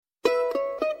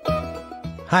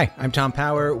Hi, I'm Tom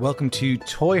Power. Welcome to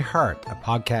Toy Heart, a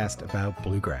podcast about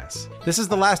bluegrass. This is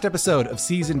the last episode of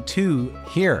Season 2.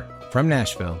 Here from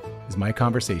Nashville is my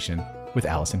conversation with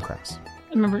Alison Krauss.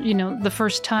 I remember, the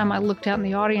first time I looked out in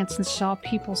the audience and saw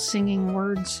people singing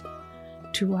words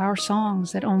to our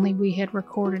songs that only we had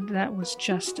recorded. That was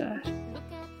just a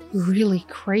really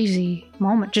crazy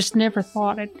moment. Just never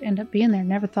thought it'd end up being there.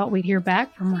 Never thought we'd hear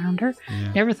back from Rounder.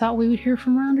 Yeah. Never thought we would hear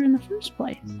from Rounder in the first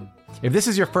place. If this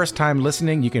is your first time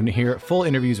listening, you can hear full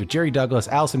interviews with Jerry Douglas,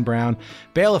 Alison Brown,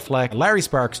 Bela Fleck, Larry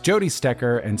Sparks, Jody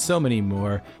Stecker, and so many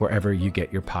more wherever you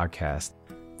get your podcast.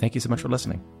 Thank you so much for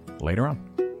listening. Later on.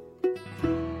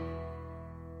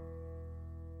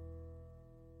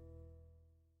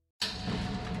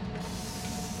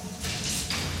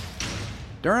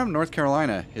 Durham, North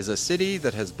Carolina is a city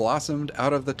that has blossomed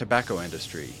out of the tobacco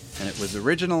industry, and it was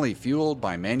originally fueled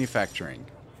by manufacturing.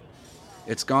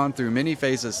 It's gone through many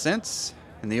phases since,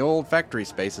 and the old factory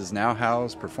spaces now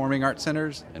house performing arts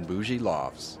centers and bougie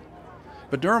lofts.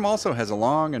 But Durham also has a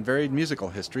long and varied musical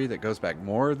history that goes back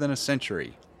more than a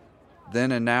century.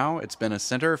 Then and now, it's been a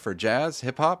center for jazz,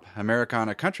 hip-hop,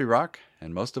 Americana country rock,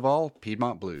 and most of all,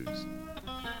 Piedmont blues.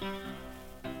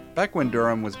 Back when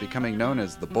Durham was becoming known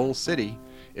as the Bull City,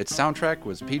 its soundtrack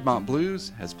was Piedmont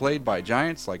blues, as played by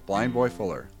giants like Blind Boy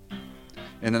Fuller.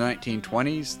 In the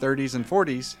 1920s, 30s, and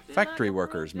 40s, factory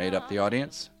workers made up the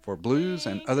audience for blues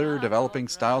and other developing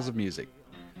styles of music.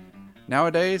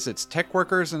 Nowadays, it's tech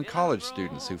workers and college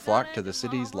students who flock to the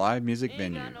city's live music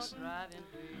venues.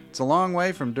 It's a long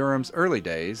way from Durham's early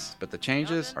days, but the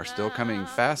changes are still coming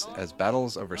fast as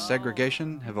battles over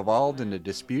segregation have evolved into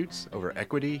disputes over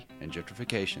equity and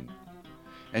gentrification.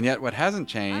 And yet what hasn't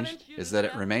changed is that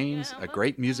it remains a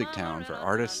great music town for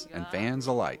artists and fans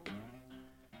alike.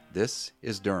 This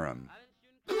is Durham.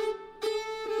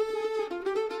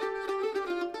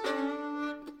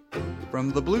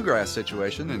 From the bluegrass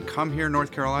situation in Come Here,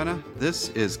 North Carolina, this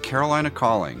is Carolina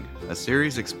Calling, a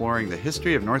series exploring the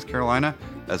history of North Carolina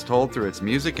as told through its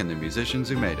music and the musicians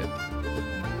who made it.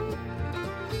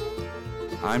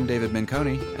 I'm David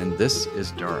Minconi, and this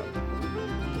is Durham.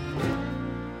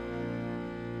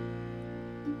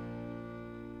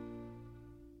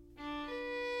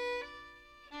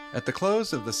 At the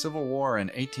close of the Civil War in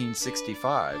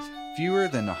 1865, fewer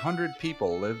than 100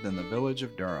 people lived in the village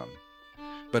of Durham.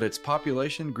 But its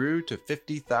population grew to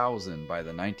 50,000 by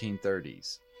the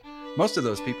 1930s. Most of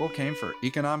those people came for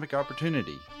economic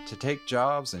opportunity, to take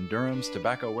jobs in Durham's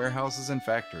tobacco warehouses and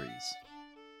factories.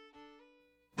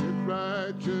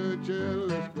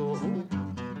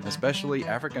 Especially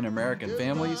African American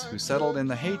families who settled in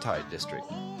the Haytide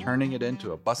district, turning it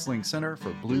into a bustling center for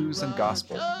blues and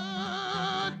gospel.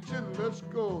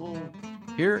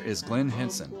 Here is Glenn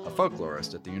Henson, a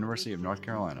folklorist at the University of North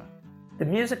Carolina. The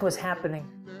music was happening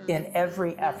in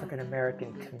every African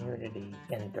American community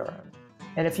in Durham.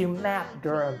 And if you map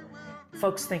Durham,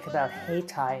 folks think about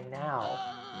Haytide now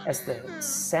as the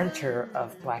center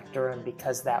of Black Durham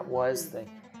because that was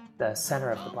the center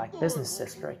of the Black business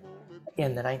district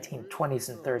in the 1920s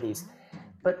and 30s.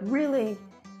 But really,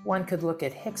 one could look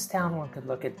at Hickstown, one could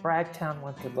look at Bragtown,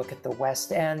 one could look at the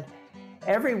West End.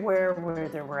 Everywhere where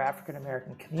there were African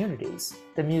American communities,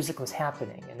 the music was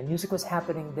happening. And the music was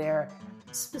happening there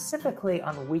specifically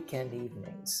on weekend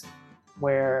evenings,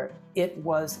 where it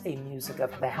was a music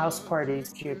of the house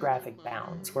party's geographic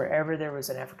bounds. Wherever there was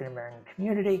an African American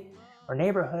community or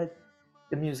neighborhood,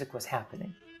 the music was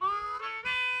happening.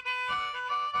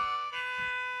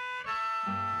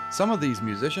 Some of these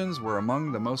musicians were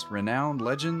among the most renowned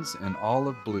legends in all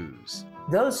of blues.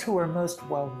 Those who are most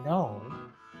well known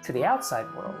to the outside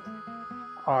world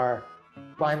are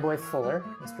Blind Boy Fuller,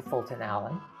 Mr. Fulton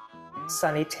Allen,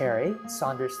 Sonny Terry,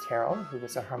 Saunders Terrell, who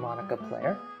was a harmonica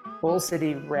player, Bull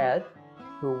City Red,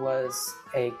 who was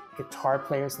a guitar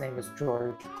player, his name was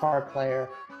George, guitar player,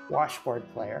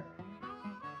 washboard player,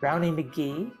 Brownie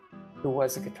McGee, who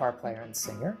was a guitar player and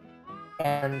singer,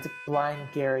 and Blind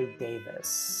Gary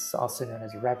Davis, also known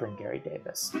as Reverend Gary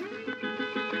Davis.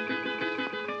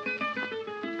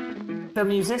 The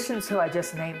musicians who I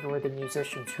just named were the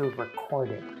musicians who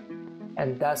recorded,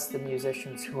 and thus the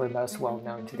musicians who were most well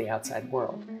known to the outside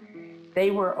world. They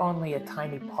were only a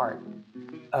tiny part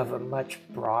of a much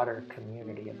broader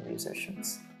community of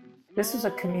musicians. This was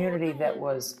a community that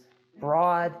was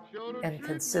broad and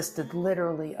consisted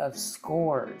literally of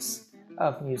scores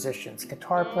of musicians,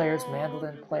 guitar players,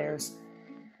 mandolin players,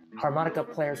 harmonica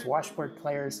players, washboard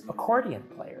players, accordion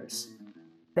players.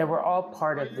 They were all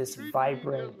part of this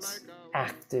vibrant,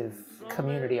 active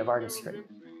community of artistry.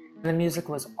 The music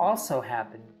was also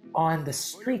happening on the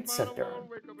streets of Durham,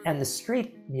 and the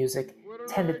street music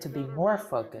tended to be more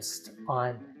focused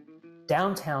on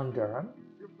downtown Durham,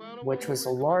 which was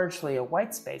largely a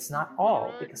white space, not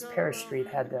all, because Parish Street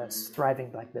had this thriving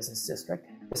black business district.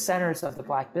 The centers of the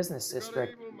black business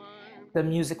district, the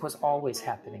music was always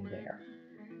happening there.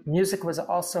 Music was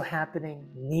also happening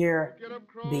near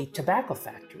the tobacco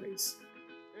factories,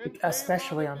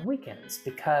 especially on weekends,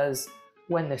 because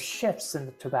when the shifts in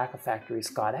the tobacco factories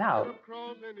got out,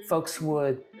 folks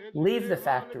would leave the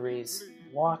factories,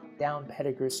 walk down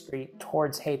Pettigrew Street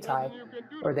towards Hayti,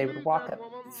 or they would walk up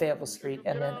Fayetteville Street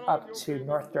and then up to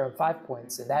North Durham Five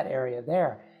Points in that area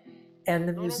there. And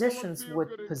the musicians would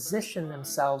position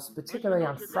themselves, particularly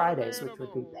on Fridays, which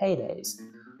would be paydays,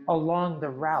 along the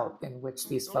route in which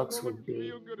these folks would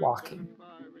be walking,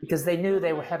 because they knew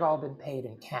they had all been paid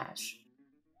in cash.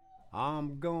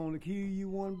 I'm gonna kill you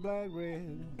one black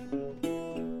red.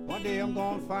 One day I'm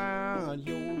gonna find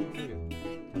your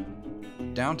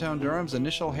crib. Downtown Durham's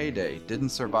initial heyday didn't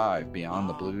survive beyond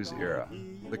the blues era.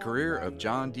 The career of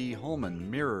John D. Holman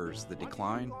mirrors the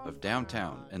decline of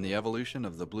downtown and the evolution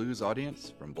of the blues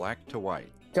audience from black to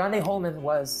white. John D. Holman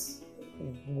was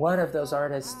one of those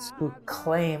artists who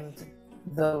claimed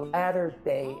the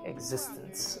latter-day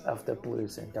existence of the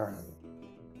blues in Durham.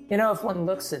 You know, if one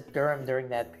looks at Durham during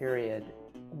that period,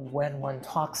 when one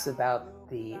talks about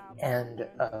the end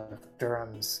of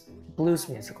Durham's blues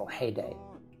musical heyday,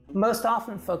 most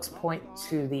often folks point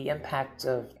to the impact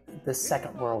of the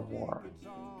Second World War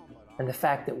and the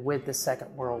fact that with the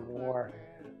Second World War,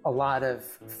 a lot of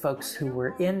folks who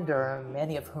were in Durham,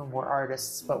 many of whom were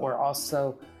artists, but were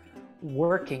also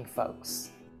working folks,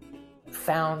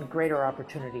 found greater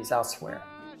opportunities elsewhere.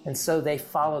 And so they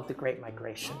followed the Great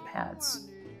Migration paths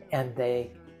and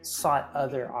they sought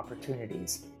other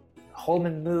opportunities.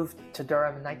 Holman moved to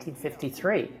Durham in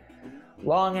 1953,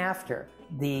 long after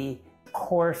the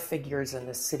core figures in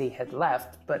the city had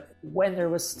left, but when there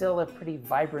was still a pretty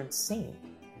vibrant scene.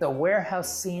 The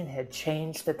warehouse scene had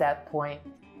changed at that point.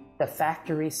 The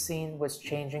factory scene was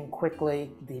changing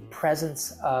quickly. The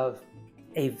presence of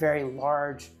a very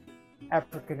large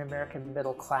African-American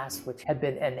middle class, which had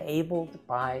been enabled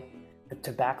by the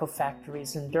tobacco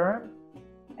factories in Durham.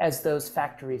 As those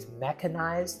factories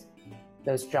mechanized,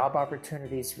 those job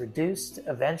opportunities reduced.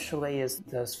 Eventually, as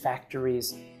those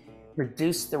factories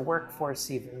reduced their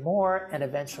workforce even more and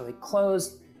eventually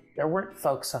closed, there weren't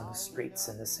folks on the streets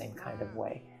in the same kind of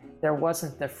way. There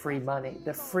wasn't the free money,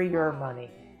 the freer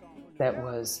money that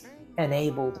was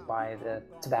enabled by the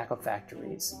tobacco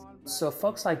factories. So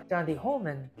folks like John D.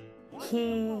 Holman,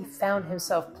 he found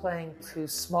himself playing to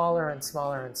smaller and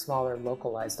smaller and smaller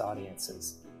localized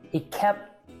audiences. He kept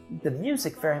the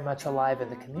music very much alive in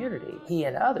the community, he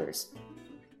and others,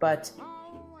 but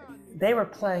they were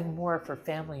playing more for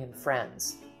family and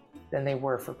friends than they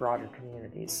were for broader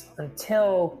communities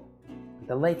until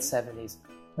the late 70s,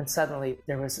 when suddenly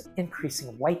there was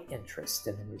increasing white interest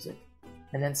in the music.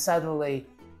 And then suddenly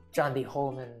John D.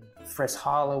 Holman, Friss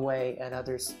Holloway, and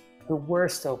others who were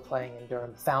still playing in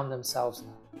Durham found themselves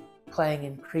playing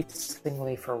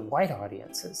increasingly for white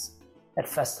audiences at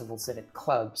festivals and at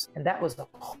clubs. And that was a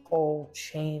whole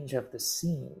change of the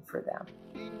scene for them.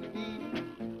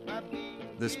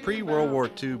 This pre-World War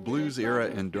II blues era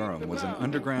in Durham was an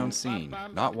underground scene,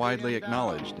 not widely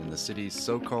acknowledged in the city's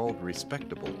so-called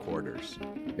respectable quarters.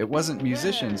 It wasn't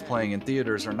musicians playing in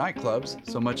theaters or nightclubs,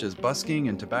 so much as busking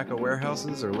in tobacco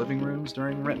warehouses or living rooms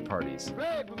during rent parties.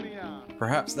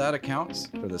 Perhaps that accounts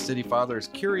for the city father's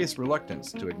curious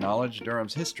reluctance to acknowledge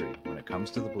Durham's history when it comes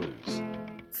to the blues.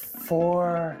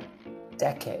 For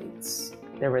decades,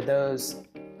 there were those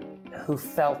who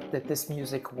felt that this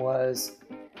music was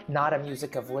not a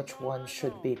music of which one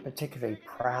should be particularly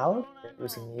proud. It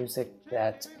was a music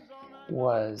that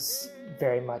was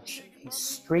very much a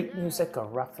street music, a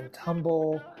rough and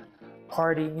tumble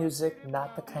party music,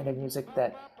 not the kind of music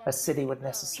that a city would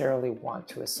necessarily want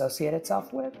to associate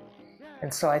itself with.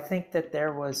 And so I think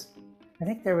there was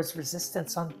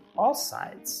resistance on all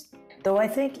sides. Though I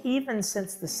think even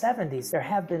since the 70s, there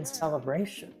have been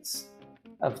celebrations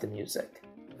of the music.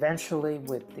 Eventually,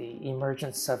 with the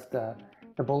emergence of the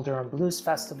Bull Durham Blues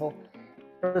Festival,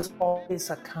 there was always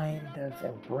a kind of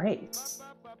embrace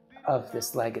of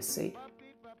this legacy.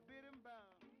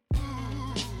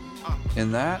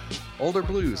 In that, older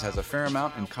blues has a fair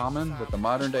amount in common with the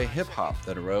modern-day hip-hop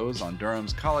that arose on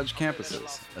Durham's college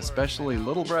campuses, especially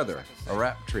Little Brother, a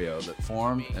rap trio that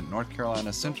formed at North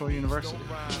Carolina Central University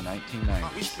in the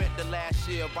 1990s.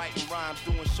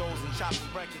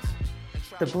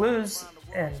 The blues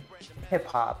and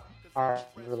hip-hop are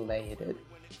related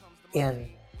in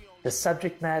the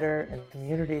subject matter and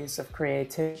communities of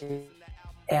creativity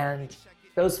and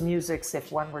those musics,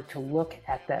 if one were to look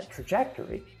at that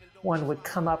trajectory, one would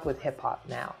come up with hip hop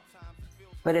now.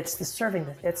 But it's the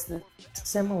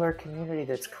similar community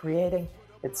that's creating,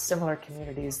 it's similar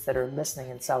communities that are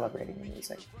listening and celebrating the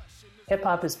music. Hip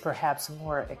hop is perhaps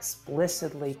more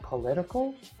explicitly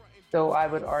political, though I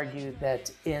would argue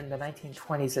that in the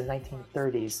 1920s and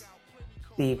 1930s,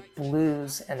 the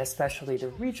blues, and especially the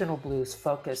regional blues,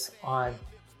 focus on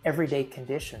everyday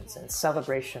conditions and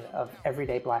celebration of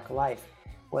everyday Black life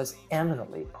was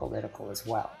eminently political as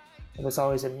well. It was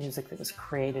always a music that was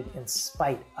created in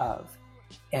spite of,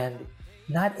 and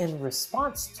not in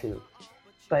response to,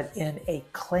 but in a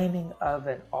claiming of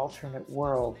an alternate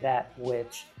world, that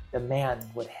which the man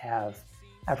would have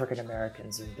African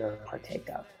Americans in Durham partake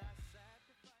of.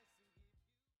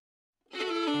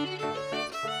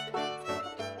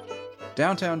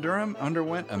 Downtown Durham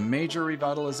underwent a major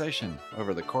revitalization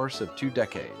over the course of 2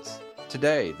 decades.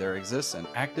 Today, there exists an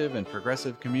active and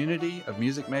progressive community of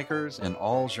music makers in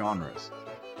all genres.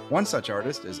 One such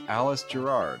artist is Alice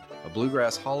Gerard, a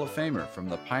bluegrass Hall of Famer from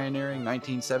the pioneering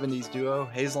 1970s duo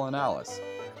Hazel and Alice,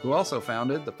 who also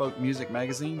founded the folk music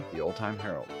magazine, The Old Time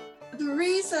Herald. The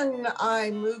reason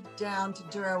I moved down to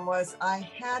Durham was I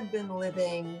had been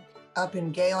living up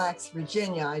in Galax,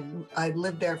 Virginia. I'd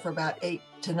lived there for about 8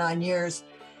 to 9 years.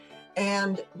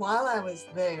 And while I was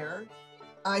there,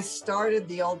 I started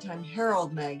the Old Time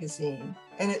Herald magazine.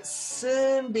 And it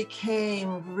soon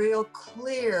became real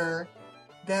clear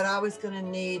that I was going to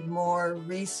need more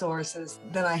resources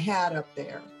than I had up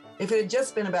there. If it had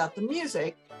just been about the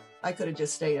music, I could have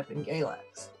just stayed up in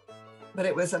Galax. But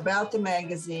it was about the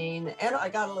magazine, and I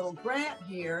got a little grant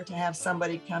here to have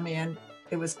somebody come in.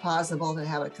 It was possible to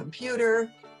have a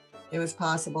computer. It was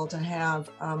possible to have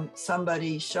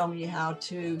somebody show me how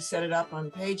to set it up on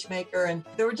PageMaker, and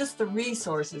there were just the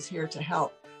resources here to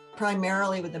help,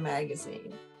 primarily with the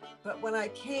magazine. But when I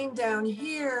came down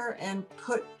here and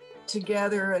put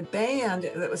together a band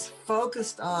that was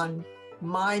focused on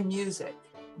my music,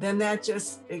 then that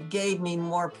just gave me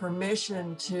more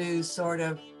permission to sort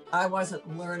of, I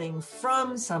wasn't learning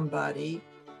from somebody,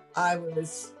 I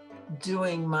was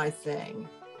doing my thing.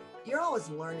 You're always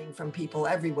learning from people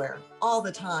everywhere, all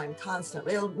the time,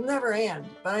 constantly. It'll never end.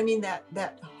 But I mean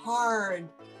that hard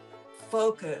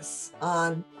focus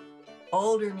on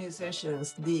older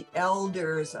musicians, the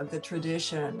elders of the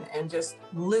tradition, and just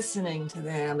listening to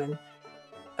them and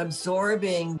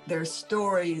absorbing their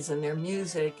stories and their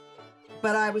music.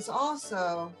 But I was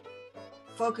also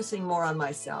focusing more on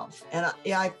myself. And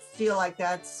I feel like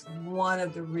that's one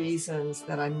of the reasons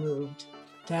that I moved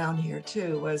down here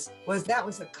too, was that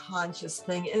was a conscious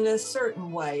thing in a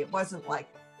certain way. It wasn't like,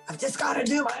 I've just got to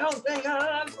do my own thing.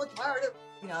 I'm so tired of,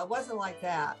 it wasn't like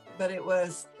that. But it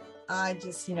was, I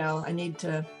just, I need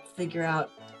to figure out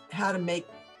how to make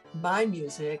my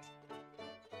music,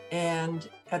 and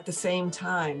at the same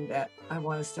time that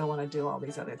I still want to do all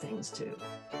these other things too.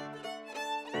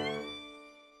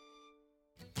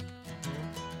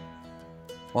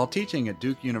 While teaching at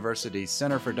Duke University's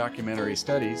Center for Documentary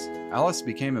Studies, Alice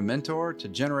became a mentor to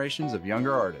generations of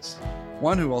younger artists.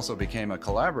 One who also became a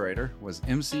collaborator was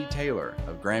MC Taylor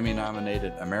of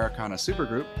Grammy-nominated Americana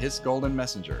supergroup His Golden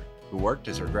Messenger, who worked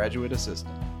as her graduate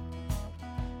assistant.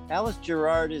 Alice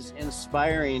Gerard is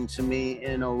inspiring to me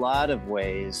in a lot of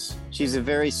ways. She's a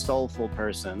very soulful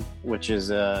person, which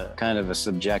is a kind of a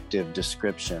subjective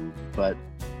description, but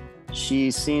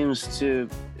she seems to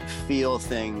feel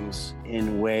things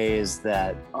in ways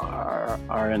that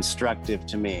are instructive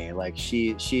to me. Like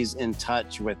she's in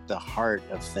touch with the heart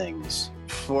of things.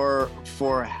 For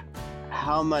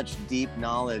how much deep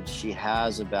knowledge she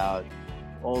has about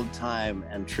old time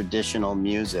and traditional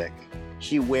music,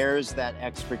 she wears that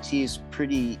expertise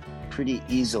pretty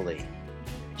easily.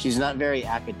 She's not very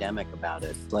academic about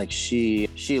it. Like she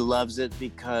loves it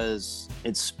because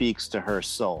it speaks to her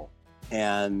soul.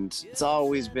 And it's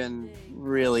always been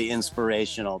really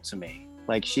inspirational to me.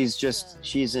 Like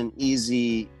she's an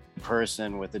easy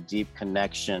person with a deep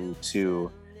connection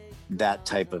to that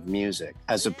type of music,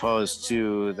 as opposed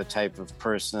to the type of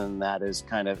person that is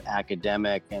kind of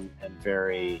academic and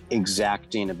very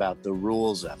exacting about the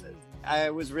rules of it. I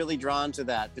was really drawn to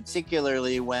that,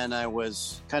 particularly when I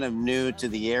was kind of new to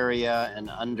the area and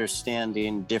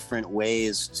understanding different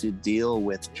ways to deal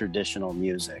with traditional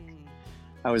music.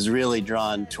 I was really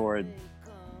drawn toward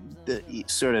the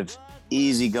sort of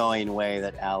easygoing way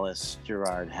that Alice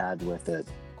Gerard had with it.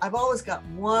 I've always got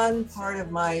one part of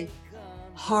my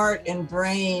heart and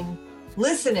brain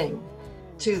listening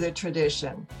to the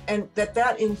tradition, and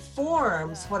that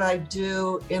informs what I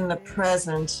do in the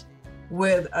present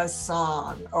with a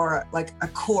song or like a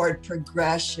chord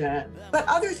progression. But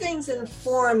other things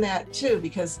inform that too,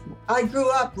 because I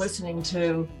grew up listening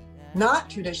to not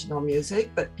traditional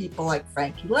music, but people like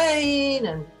Frankie Lane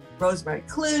and Rosemary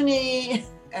Clooney.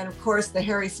 And of course, the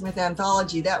Harry Smith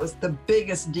anthology, that was the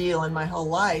biggest deal in my whole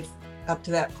life up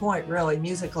to that point, really,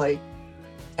 musically.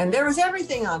 And there was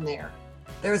everything on there.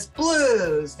 There was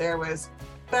blues, there was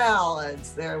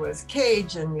ballads, there was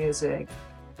Cajun music.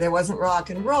 There wasn't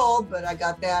rock and roll, but I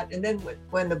got that. And then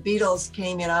when the Beatles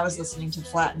came in, I was listening to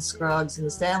Flatt and Scruggs and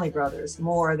the Stanley Brothers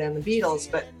more than the Beatles,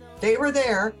 but they were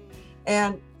there.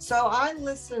 And so I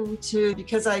listened to,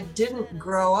 because I didn't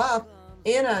grow up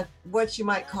in what you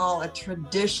might call a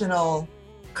traditional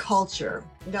culture.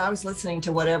 I was listening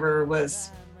to whatever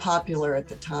was popular at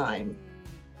the time.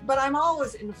 But I'm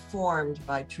always informed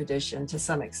by tradition to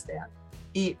some extent,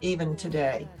 even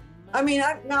today. I mean,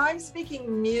 I'm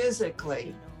speaking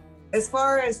musically. As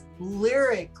far as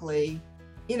lyrically,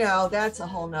 that's a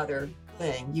whole nother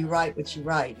thing. You write what you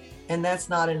write, and that's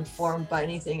not informed by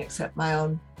anything except my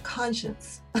own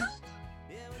conscience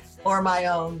or my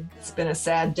own, it's been a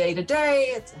sad day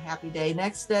today, it's a happy day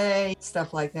next day,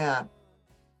 stuff like that.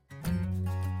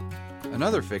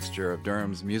 Another fixture of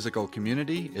Durham's musical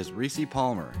community is Reese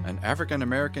Palmer, an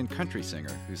African-American country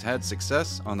singer who's had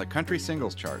success on the country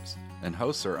singles charts and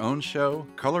hosts her own show,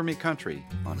 Color Me Country,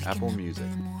 on Apple Music.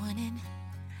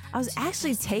 I was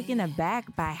actually taken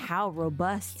aback by how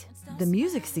robust the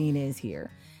music scene is here.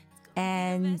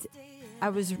 And I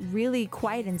was really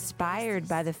quite inspired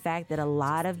by the fact that a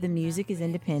lot of the music is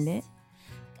independent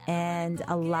and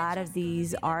a lot of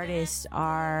these artists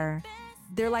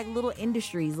they're like little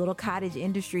industries, little cottage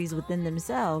industries within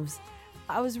themselves.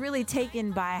 I was really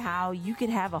taken by how you could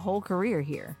have a whole career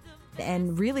here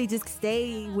and really just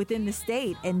stay within the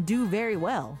state and do very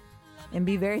well and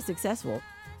be very successful.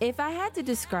 If I had to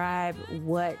describe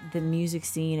what the music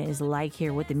scene is like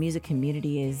here, what the music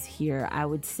community is here, I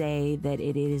would say that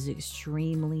it is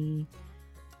extremely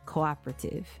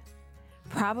cooperative.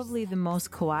 Probably the most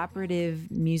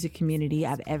cooperative music community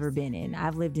I've ever been in.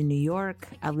 I've lived in New York,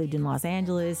 I've lived in Los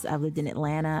Angeles, I've lived in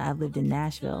Atlanta, I've lived in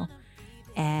Nashville.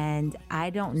 And I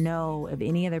don't know of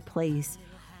any other place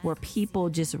where people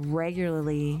just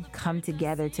regularly come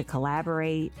together to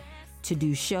collaborate, to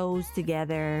do shows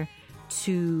together,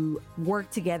 to work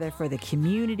together for the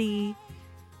community.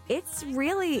 It's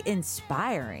really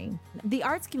inspiring. The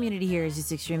arts community here is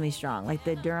just extremely strong, like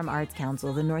the Durham Arts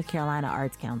Council, the North Carolina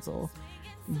Arts Council.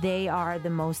 They are the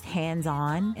most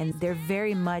hands-on and they're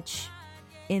very much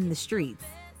in the streets,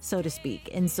 so to speak.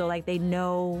 And so they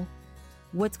know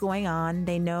what's going on.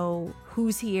 They know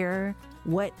who's here,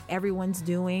 what everyone's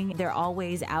doing. They're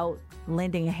always out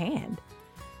lending a hand.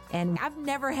 And I've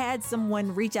never had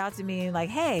someone reach out to me and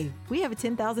hey, we have a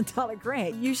 $10,000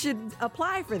 grant. You should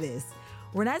apply for this.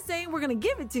 We're not saying we're going to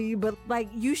give it to you,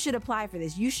 but you should apply for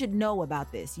this. You should know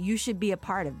about this. You should be a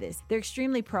part of this. They're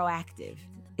extremely proactive.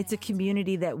 It's a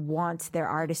community that wants their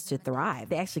artists to thrive.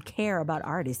 They actually care about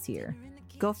artists here.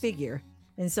 Go figure.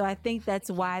 And so I think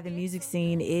that's why the music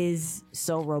scene is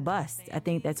so robust. I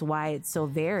think that's why it's so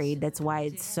varied. That's why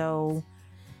it's so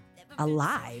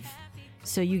alive.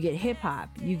 So you get hip hop,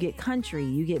 you get country,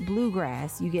 you get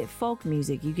bluegrass, you get folk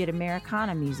music, you get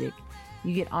Americana music,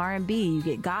 you get R&B, you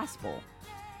get gospel.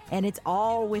 And it's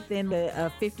all within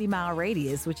a 50-mile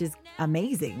radius, which is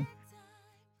amazing.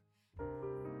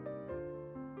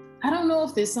 I don't know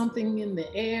if there's something in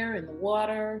the air, in the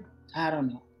water, I don't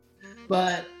know.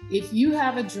 But if you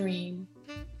have a dream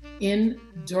in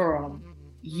Durham,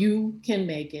 you can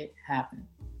make it happen.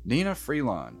 Nina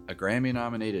Freelon, a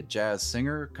Grammy-nominated jazz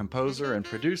singer, composer, and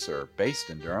producer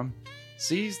based in Durham,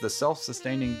 sees the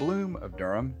self-sustaining bloom of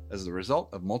Durham as the result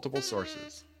of multiple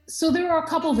sources. So there are a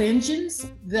couple of engines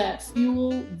that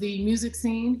fuel the music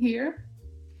scene here.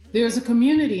 There's a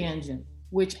community engine,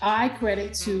 which I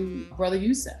credit to Brother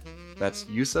Yusef. That's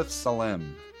Yusef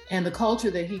Salem. And the culture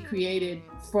that he created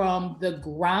from the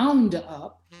ground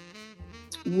up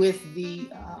with the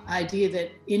idea that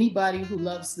anybody who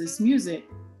loves this music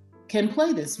can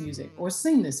play this music or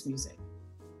sing this music.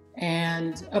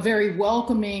 And a very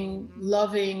welcoming,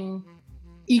 loving,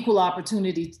 equal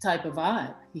opportunity type of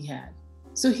vibe he had.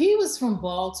 So he was from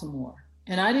Baltimore,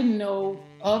 and I didn't know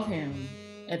of him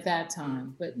at that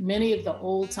time, but many of the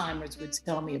old timers would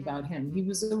tell me about him. He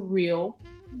was a real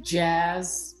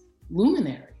jazz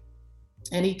luminary.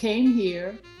 And he came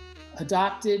here,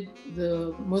 adopted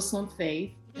the Muslim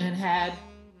faith, and had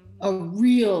a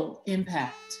real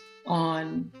impact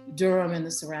on Durham and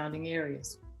the surrounding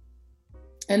areas.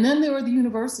 And then there are the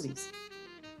universities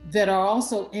that are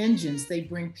also engines. They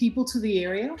bring people to the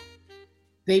area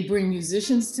They bring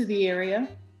musicians to the area.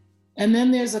 And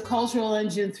then there's a cultural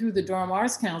engine through the Durham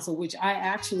Arts Council, which I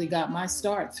actually got my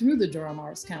start through the Durham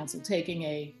Arts Council, taking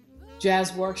a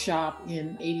jazz workshop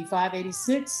in 85,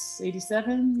 86,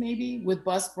 87 maybe with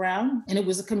Bus Brown. And it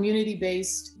was a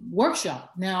community-based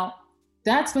workshop. Now,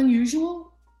 that's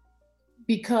unusual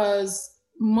because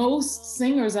most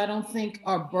singers, I don't think,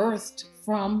 are birthed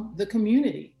from the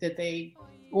community that they,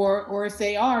 or if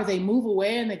they are, they move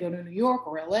away and they go to New York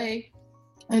or LA,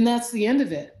 and that's the end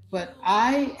of it. But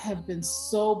I have been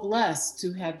so blessed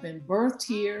to have been birthed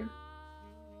here,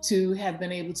 to have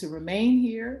been able to remain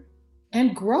here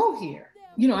and grow here.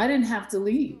 You know, I didn't have to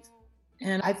leave.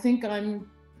 And I think I'm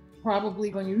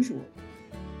probably unusual.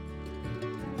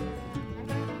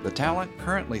 The talent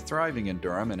currently thriving in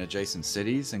Durham and adjacent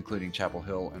cities, including Chapel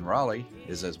Hill and Raleigh,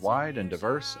 is as wide and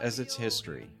diverse as its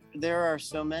history. There are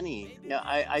so many. Yeah,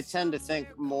 I tend to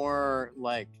think more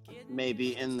like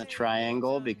maybe in the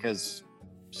triangle, because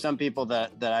some people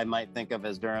that I might think of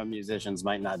as Durham musicians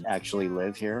might not actually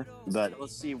live here. But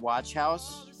let's see, Watch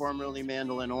House, formerly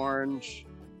Mandolin Orange,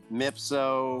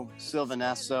 Mipso,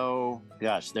 Sylvanesso.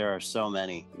 Gosh, there are so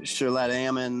many. Shirlette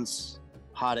Ammons,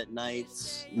 Hot at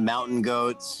Nights, Mountain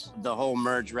Goats, the whole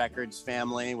Merge Records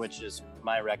family, which is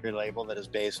my record label that is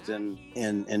based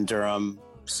in Durham.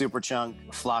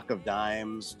 Superchunk, Flock of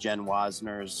Dimes, Jen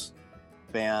Wasner's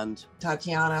band.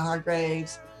 Tatiana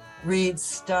Hargraves, Reed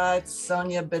Stutz,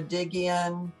 Sonia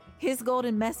Badigian. His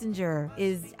Golden Messenger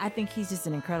is, I think he's just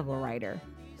an incredible writer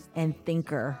and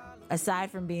thinker, aside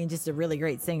from being just a really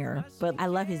great singer. But I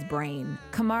love his brain.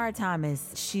 Kamara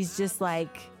Thomas, she's just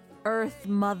like Earth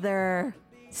Mother,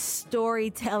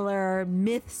 storyteller,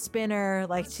 myth spinner.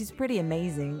 Like, she's pretty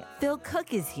amazing. Phil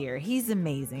Cook is here. He's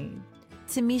amazing.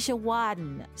 Tamisha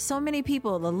Wadden, so many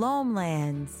people, the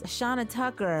Lomelands, Shauna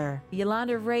Tucker,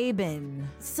 Yolanda Rabin,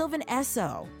 Sylvan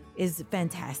Esso is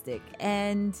fantastic.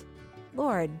 And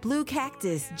Lord, Blue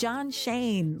Cactus, John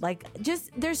Shane, like,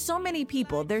 just, there's so many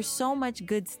people. There's so much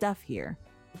good stuff here.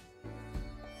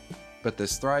 But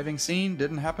this thriving scene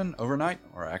didn't happen overnight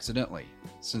or accidentally.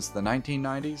 Since the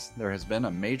 1990s, there has been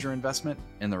a major investment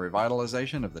in the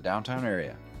revitalization of the downtown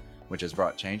area, which has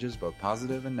brought changes both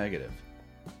positive and negative.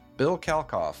 Bill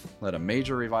Kalkoff led a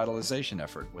major revitalization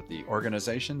effort with the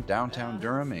organization Downtown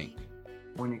Durham, Inc.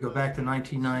 When you go back to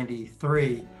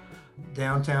 1993,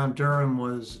 downtown Durham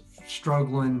was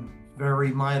struggling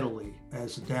very mightily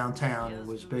as a downtown. It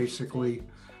was basically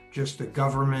just a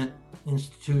government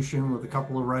institution with a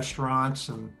couple of restaurants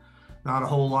and not a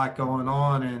whole lot going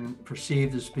on, and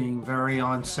perceived as being very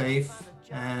unsafe.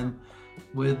 And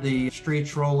with the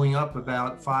streets rolling up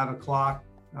about 5 o'clock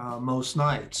most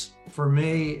nights. For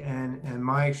me and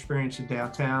my experience in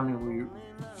downtown, we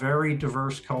very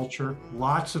diverse culture,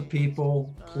 lots of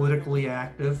people politically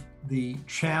active. The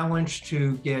challenge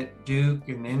to get Duke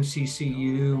and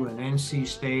NCCU and NC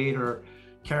State or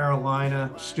Carolina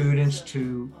students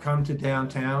to come to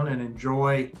downtown and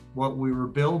enjoy what we were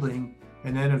building,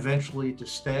 and then eventually to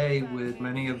stay with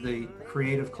many of the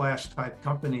creative class type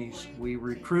companies we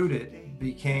recruited,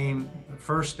 became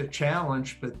first a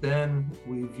challenge, but then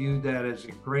we viewed that as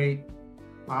a great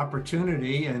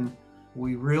opportunity. And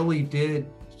we really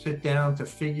did sit down to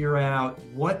figure out,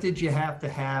 what did you have to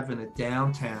have in a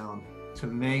downtown to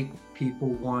make people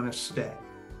want to stay?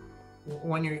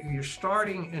 When you're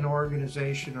starting an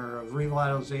organization or a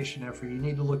revitalization effort, you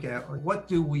need to look at, what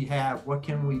do we have? What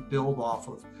can we build off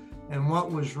of? And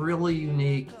what was really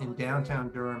unique in downtown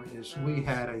Durham is we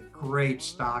had a great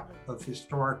stock of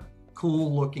historic,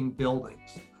 cool-looking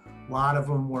buildings. A lot of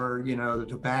them were, the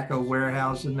tobacco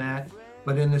warehouse and that,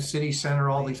 but in the city center,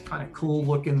 all these kind of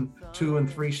cool-looking 2- and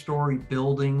 3-story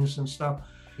buildings and stuff.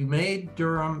 We made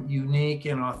Durham unique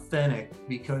and authentic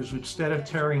because instead of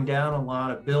tearing down a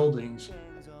lot of buildings,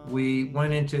 we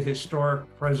went into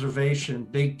historic preservation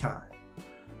big time.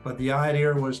 But the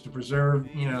idea was to preserve,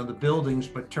 the buildings,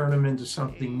 but turn them into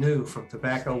something new, from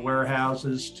tobacco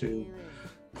warehouses to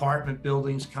apartment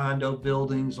buildings, condo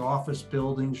buildings, office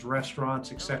buildings,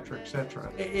 restaurants, et cetera, et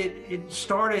cetera. It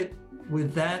started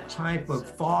with that type of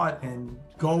thought and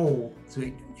goal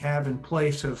to have in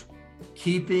place of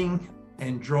keeping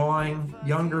and drawing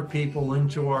younger people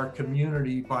into our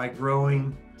community by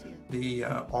growing the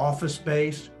office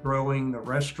space, growing the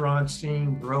restaurant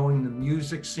scene, growing the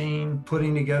music scene,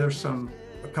 putting together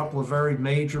a couple of very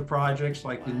major projects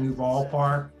like the new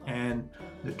ballpark and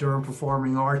the Durham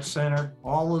Performing Arts Center.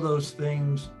 All of those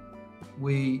things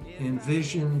we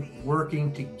envisioned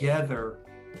working together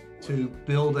to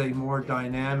build a more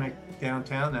dynamic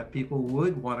downtown that people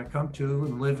would want to come to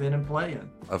and live in and play in.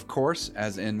 Of course,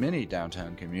 as in many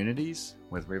downtown communities,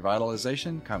 with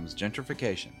revitalization comes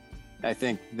gentrification. I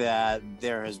think that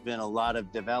there has been a lot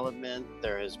of development.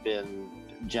 There has been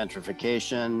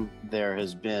gentrification. There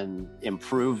has been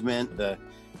improvement. The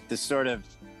sort of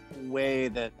way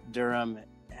that Durham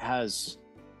has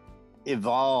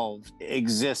evolved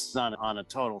exists on a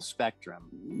total spectrum.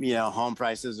 You know, home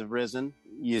prices have risen.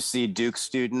 You see Duke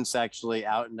students actually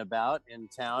out and about in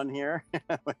town here,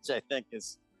 which I think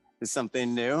is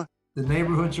something new. The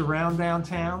neighborhoods around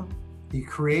downtown, the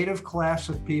creative class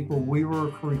of people we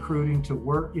were recruiting to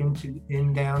work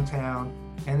in downtown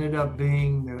ended up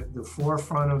being the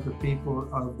forefront of the people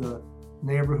of the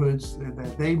neighborhoods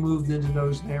that they moved into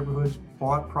those neighborhoods,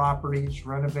 bought properties,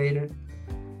 renovated.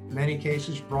 In many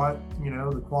cases brought,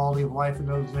 the quality of life in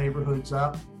those neighborhoods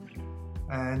up,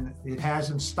 and it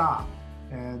hasn't stopped.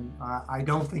 And I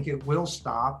don't think it will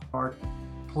stop. Our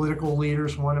political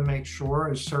leaders want to make sure,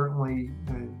 as certainly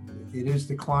it is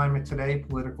the climate today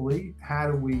politically, how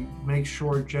do we make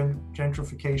sure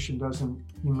gentrification doesn't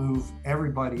move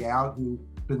everybody out who've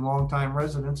been longtime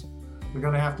residents? They're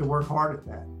going to have to work hard at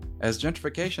that. As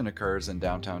gentrification occurs in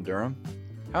downtown Durham,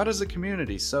 how does a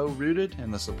community so rooted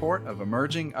in the support of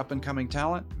emerging up-and-coming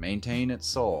talent maintain its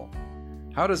soul?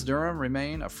 How does Durham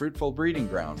remain a fruitful breeding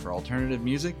ground for alternative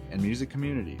music and music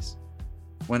communities?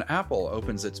 When Apple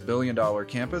opens its billion-dollar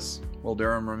campus, will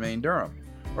Durham remain Durham?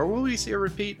 Or will we see a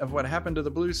repeat of what happened to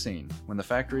the blues scene when the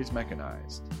factories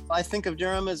mechanized? I think of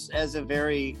Durham as a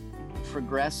very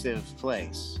progressive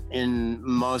place in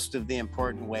most of the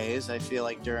important ways. I feel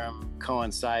like Durham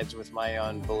coincides with my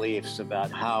own beliefs about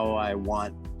how I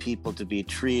want people to be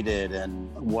treated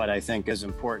and what I think is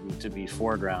important to be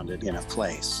foregrounded in a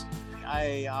place.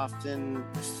 I often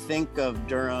think of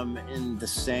Durham in the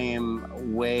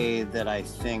same way that I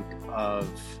think of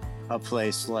a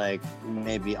place like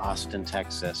maybe Austin,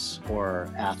 Texas, or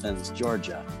Athens,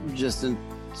 Georgia. Just in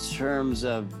terms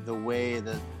of the way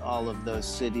that all of those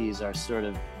cities are sort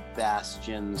of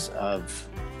bastions of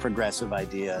progressive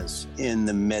ideas in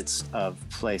the midst of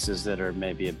places that are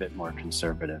maybe a bit more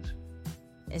conservative.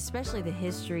 Especially the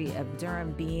history of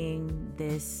Durham being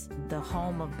the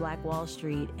home of Black Wall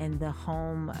Street and the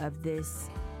home of this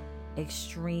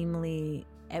extremely,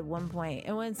 at one point,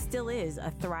 and it still is,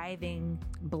 a thriving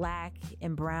Black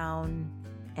and brown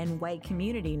and white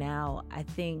community now, I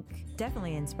think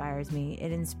definitely inspires me.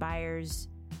 It inspires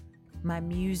my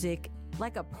music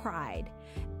like a pride.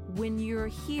 When you're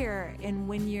here and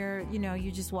when you're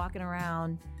just walking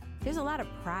around, there's a lot of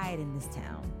pride in this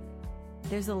town.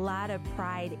 There's a lot of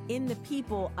pride in the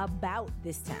people about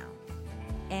this town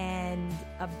and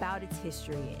about its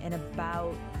history and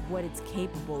about what it's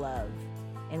capable of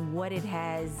and what it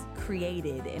has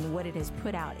created and what it has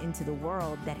put out into the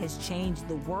world that has changed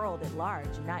the world at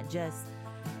large, not just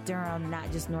Durham, not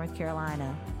just North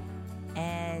Carolina.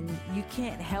 And you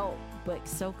can't help but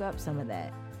soak up some of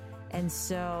that. And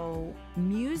so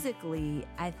musically,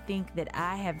 I think that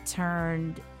I have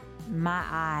turned my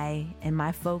eye and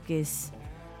my focus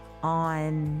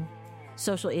on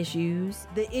social issues,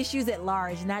 the issues at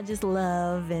large, not just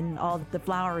love and all the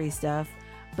flowery stuff,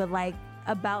 but like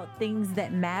about things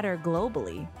that matter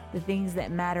globally, the things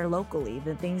that matter locally,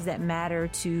 the things that matter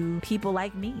to people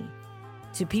like me,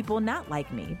 to people not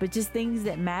like me, but just things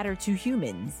that matter to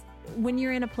humans. When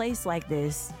you're in a place like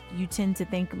this, you tend to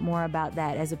think more about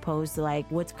that as opposed to like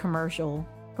what's commercial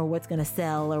or what's going to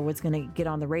sell or what's going to get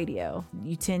on the radio.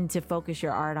 You tend to focus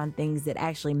your art on things that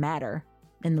actually matter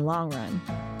in the long run.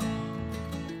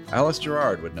 Alice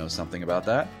Gerard would know something about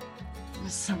that. It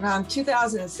was around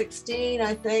 2016,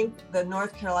 I think, the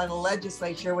North Carolina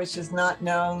legislature, which is not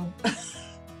known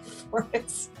for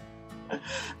its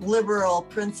liberal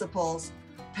principles,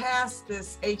 passed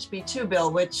this HB2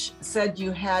 bill, which said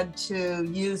you had to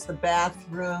use the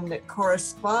bathroom that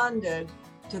corresponded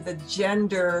to the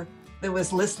gender that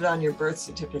was listed on your birth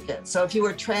certificate. So if you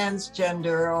were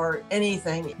transgender or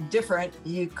anything different,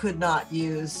 you could not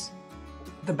use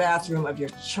the bathroom of your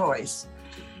choice.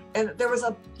 And there was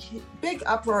a big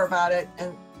uproar about it.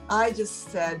 And I just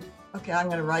said, okay, I'm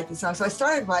going to write this song. So I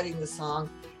started writing the song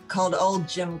called Old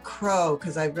Jim Crow,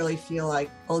 because I really feel like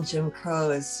Old Jim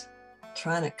Crow is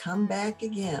trying to come back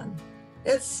again.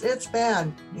 It's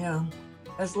bad,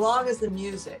 as long as the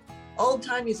music, old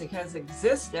time music has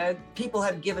existed, people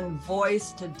have given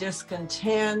voice to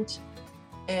discontent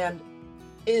and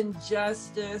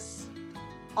injustice,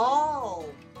 all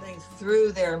things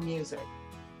through their music.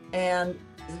 And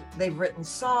they've written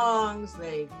songs,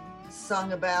 they've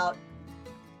sung about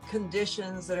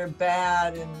conditions that are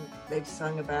bad, and they've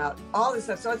sung about all this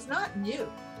stuff. So it's not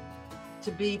new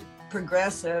to be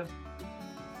progressive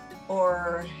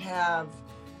or have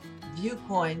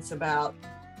viewpoints about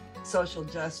social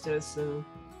justice and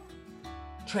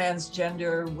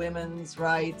transgender women's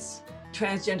rights,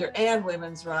 transgender and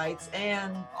women's rights,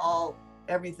 and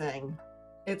everything.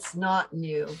 It's not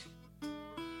new.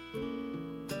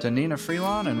 To Nina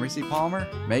Freelon and Reese Palmer,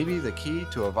 maybe the key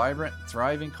to a vibrant,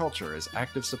 thriving culture is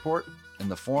active support in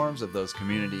the forms of those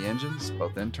community engines,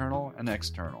 both internal and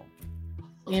external.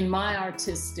 In my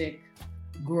artistic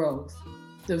growth,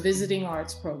 the Visiting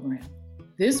Arts Program.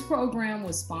 This program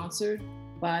was sponsored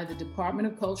by the Department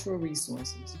of Cultural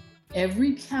Resources.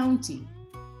 Every county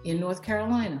in North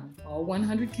Carolina, all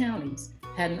 100 counties,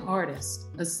 had an artist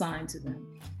assigned to them.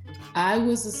 I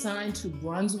was assigned to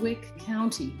Brunswick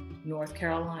County, North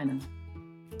Carolina,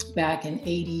 back in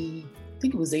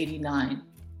 89.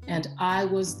 And I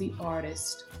was the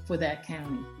artist for that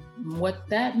county. What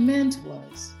that meant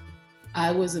was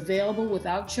I was available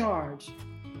without charge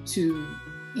to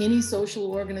any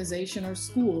social organization or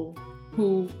school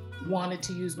who wanted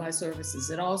to use my services.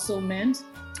 It also meant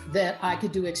that I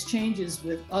could do exchanges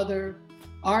with other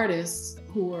artists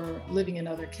who were living in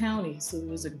other counties. So there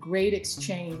was a great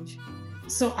exchange.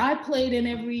 So I played in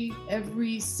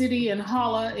every city and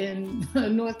holla in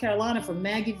North Carolina, from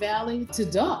Maggie Valley to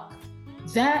Duck.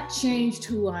 That changed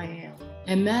who I am.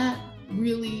 And that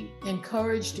really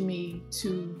encouraged me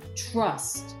to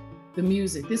trust the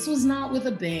music. This was not with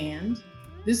a band.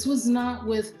 This was not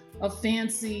with a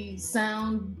fancy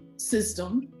sound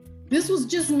system. This was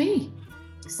just me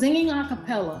singing a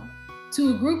cappella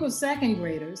to a group of second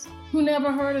graders who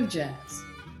never heard of jazz.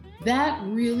 That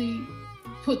really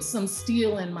put some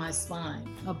steel in my spine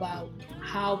about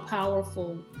how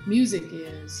powerful music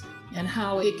is and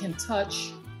how it can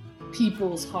touch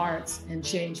people's hearts and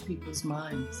change people's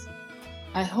minds.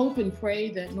 I hope and pray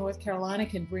that North Carolina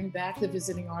can bring back the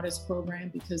Visiting Artists Program,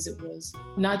 because it was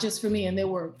not just for me. And there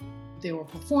were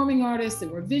performing artists, there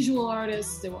were visual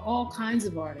artists, there were all kinds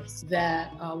of artists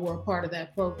that were a part of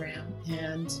that program.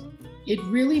 And it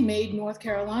really made North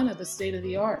Carolina the state of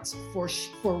the arts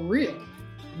for real,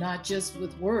 not just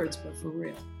with words, but for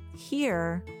real.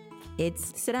 Here,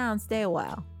 it's sit down, stay a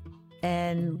while,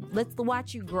 and let's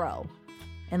watch you grow,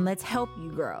 and let's help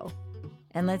you grow.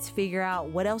 And let's figure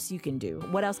out what else you can do.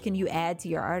 What else can you add to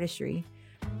your artistry?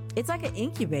 It's like an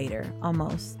incubator,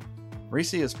 almost.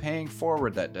 Reese is paying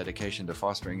forward that dedication to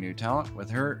fostering new talent with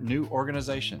her new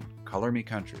organization, Color Me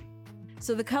Country.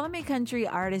 So the Color Me Country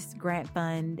Artist Grant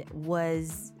Fund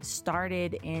was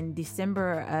started in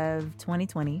December of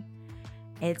 2020.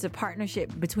 It's a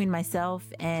partnership between myself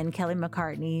and Kelly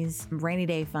McCartney's Rainy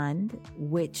Day Fund,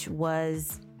 which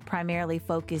was primarily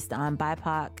focused on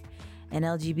BIPOC and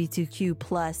LGBTQ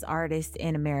plus artists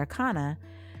in Americana.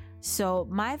 So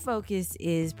my focus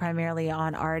is primarily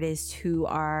on artists who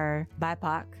are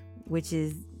BIPOC, which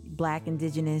is Black,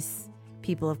 Indigenous,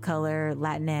 people of color,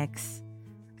 Latinx,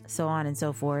 so on and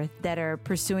so forth, that are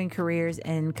pursuing careers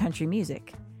in country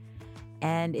music.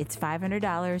 And it's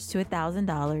 $500 to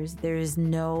 $1,000. There's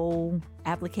no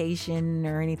application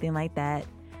or anything like that.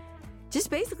 Just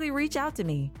basically reach out to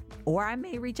me, or I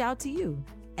may reach out to you.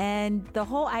 And the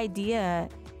whole idea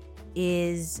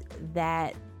is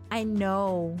that I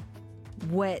know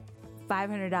what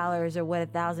 $500 or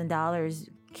what $1,000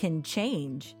 can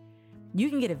change.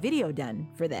 You can get a video done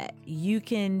for that. You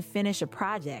can finish a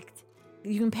project.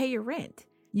 You can pay your rent.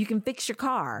 You can fix your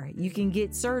car. You can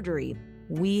get surgery.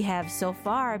 We have so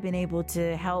far been able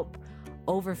to help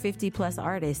over 50 plus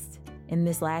artists in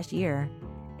this last year.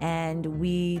 And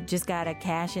we just got a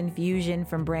cash infusion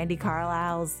from Brandy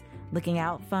Carlisle's Looking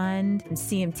Out Fund. And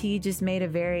CMT just made a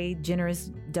very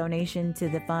generous donation to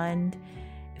the fund.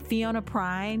 Fiona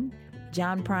Prine,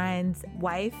 John Prine's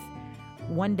wife,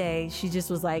 one day she just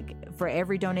was like, for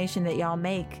every donation that y'all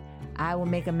make, I will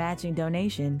make a matching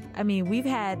donation. I mean, we've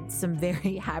had some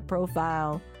very high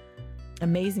profile,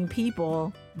 amazing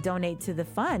people donate to the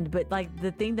fund. But like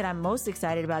the thing that I'm most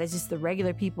excited about is just the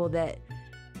regular people that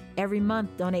every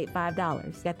month donate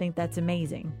 $5. I think that's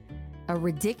amazing. A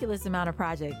ridiculous amount of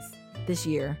projects this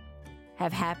year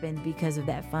have happened because of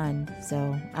that fund.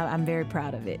 So I'm very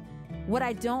proud of it. What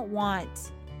I don't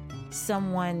want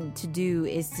someone to do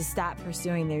is to stop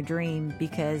pursuing their dream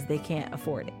because they can't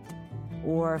afford it,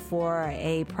 or for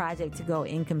a project to go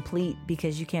incomplete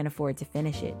because you can't afford to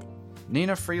finish it.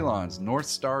 Nina Freelon's North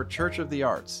Star Church of the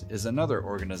Arts is another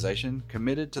organization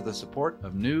committed to the support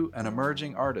of new and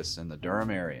emerging artists in the Durham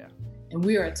area. And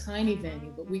we are a tiny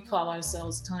venue, but we call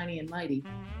ourselves Tiny and Mighty.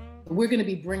 We're going to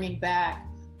be bringing back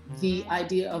the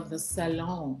idea of the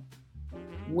salon,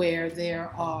 where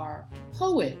there are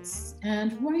poets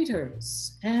and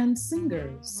writers and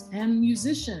singers and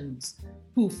musicians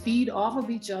who feed off of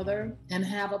each other and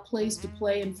have a place to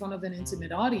play in front of an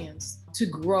intimate audience to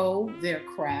grow their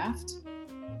craft,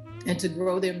 and to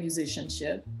grow their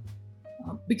musicianship,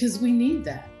 because we need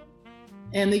that.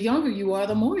 And the younger you are,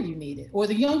 the more you need it, or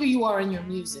the younger you are in your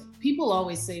music. People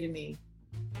always say to me,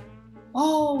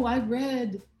 oh, I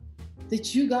read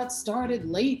that you got started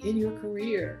late in your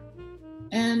career.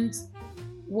 And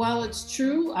while it's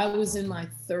true, I was in my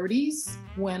 30s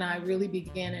when I really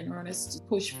began in earnest to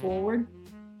push forward.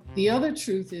 The other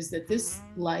truth is that this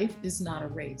life is not a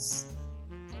race.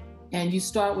 And you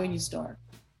start when you start.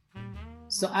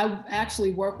 So I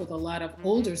actually work with a lot of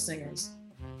older singers,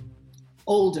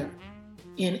 older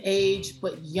in age,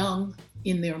 but young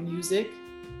in their music,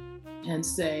 and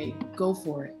say, go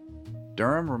for it.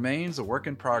 Durham remains a work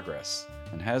in progress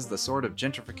and has the sort of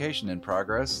gentrification in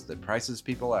progress that prices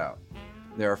people out.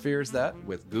 There are fears that,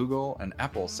 with Google and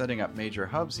Apple setting up major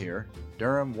hubs here,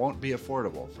 Durham won't be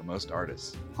affordable for most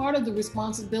artists. Part of the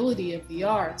responsibility of the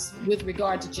arts with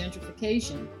regard to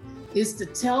gentrification is to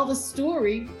tell the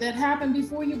story that happened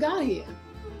before you got here.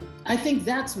 I think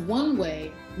that's one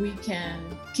way we can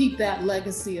keep that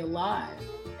legacy alive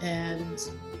and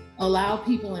allow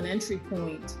people an entry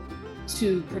point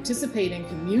to participate in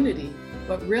community,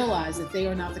 but realize that they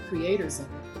are not the creators of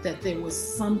it, that there was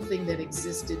something that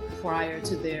existed prior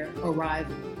to their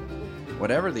arrival.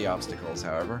 Whatever the obstacles,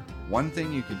 however, one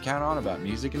thing you can count on about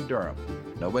music in Durham: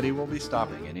 nobody will be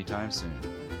stopping anytime soon.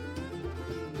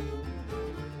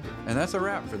 And that's a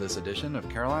wrap for this edition of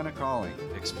Carolina Calling,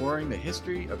 exploring the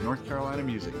history of North Carolina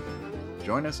music.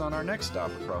 Join us on our next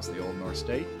stop across the Old North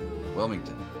State,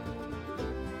 Wilmington.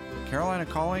 Carolina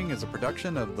Calling is a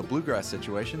production of The Bluegrass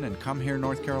Situation in Come Here,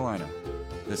 North Carolina.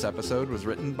 This episode was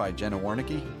written by Jenna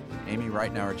Warnicki, Amy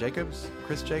Reitnauer-Jacobs,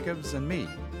 Chris Jacobs, and me,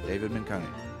 David Minconi.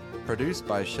 Produced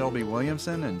by Shelby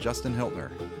Williamson and Justin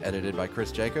Hiltner. Edited by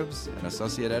Chris Jacobs and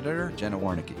Associate Editor Jenna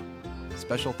Warnicki.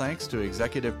 Special thanks to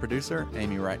Executive Producer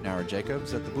Amy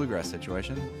Reitnauer-Jacobs at The Bluegrass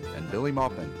Situation and Billy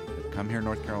Maupin at Come Here,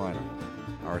 North Carolina.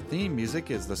 Our theme music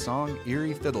is the song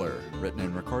Erie Fiddler, written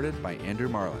and recorded by Andrew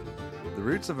Marlin. The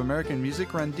roots of American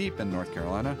music run deep in North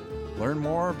Carolina. Learn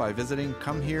more by visiting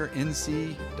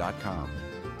ComeHereNC.com.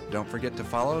 Don't forget to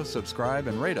follow, subscribe,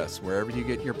 and rate us wherever you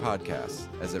get your podcasts,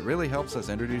 as it really helps us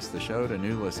introduce the show to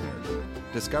new listeners.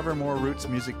 Discover more roots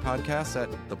music podcasts at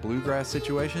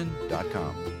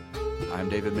thebluegrasssituation.com. I'm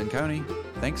David Minconi.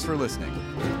 Thanks for listening.